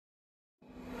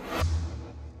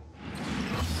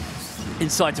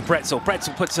Inside to Bresse. Bresse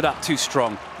puts it up too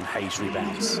strong, and Hayes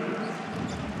rebounds.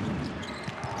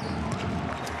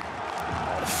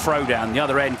 The throw down the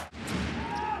other end.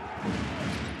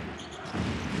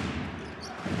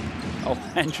 Oh,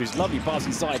 Andrews, lovely pass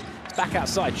inside. It's back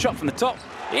outside, shot from the top.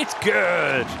 It's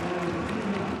good.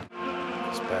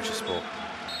 It's Bursaspor.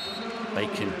 They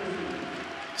can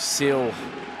seal.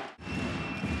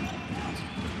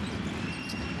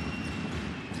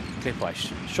 Clear by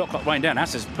shot clock running down.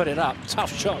 Has to put it up.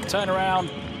 Tough shot. Turn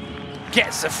around.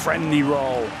 Gets a friendly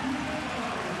roll.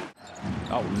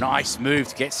 Oh, nice move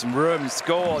to get some room.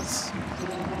 Scores.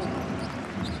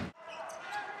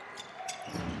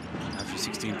 After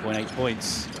 16.8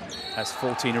 points. Has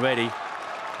 14 already.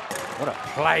 What a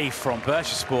play from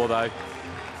Bursaspor, though.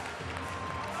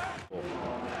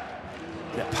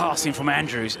 The passing from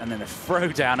Andrews and then the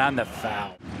throw down and the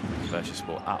foul.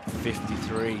 Bursaspor up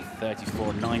 53-34,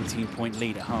 19-point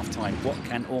lead at halftime. What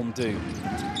can Orm do?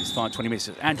 It's 5-20 minutes.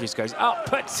 Andrews goes up,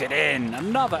 puts it in.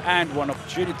 Another and one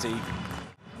opportunity.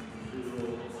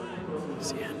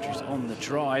 See Andrews on the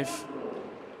drive.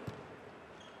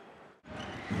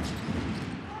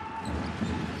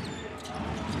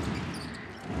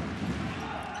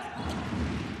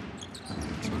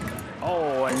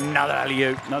 Oh, another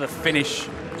alley-oop, another finish.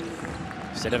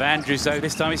 Instead of Andrews, though,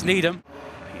 this time it's Needham.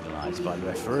 Penalised by the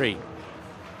referee. You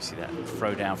see that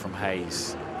throw down from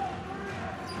Hayes.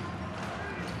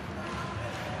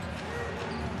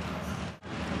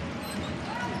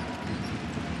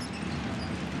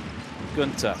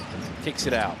 Gunter kicks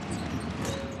it out.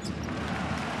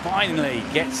 Finally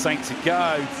gets something to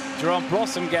go. Jerome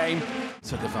Blossom game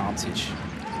took advantage.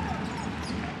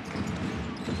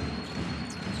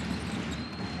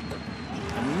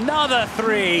 Another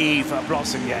three for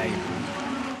Blossom game.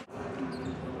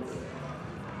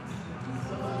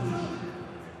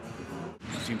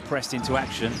 He's been pressed into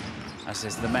action, as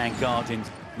is the man guarding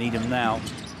Needham now.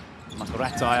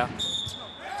 Makarataya.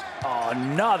 Oh,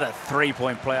 another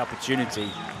three-point play opportunity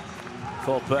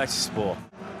for Bursaspor.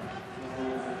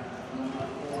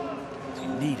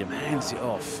 Needham hands it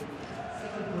off.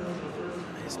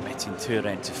 There's Metin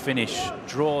Turen to finish,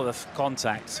 draw the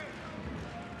contact.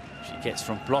 She gets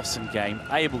from Blossom game,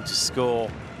 able to score.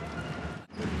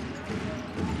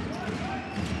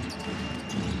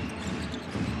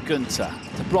 Gunter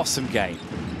to Blossom game.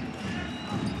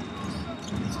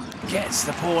 Gets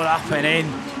the ball up and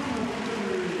in.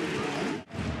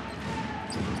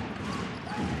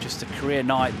 Just a career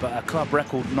night, but a club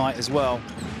record night as well.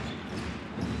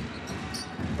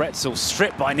 Bresse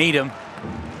stripped by Needham.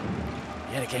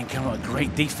 Yet again, coming up with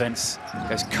great defense.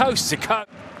 Goes coast to coast.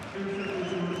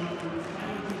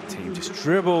 The team just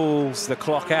dribbles the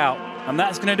clock out, and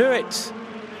that's going to do it.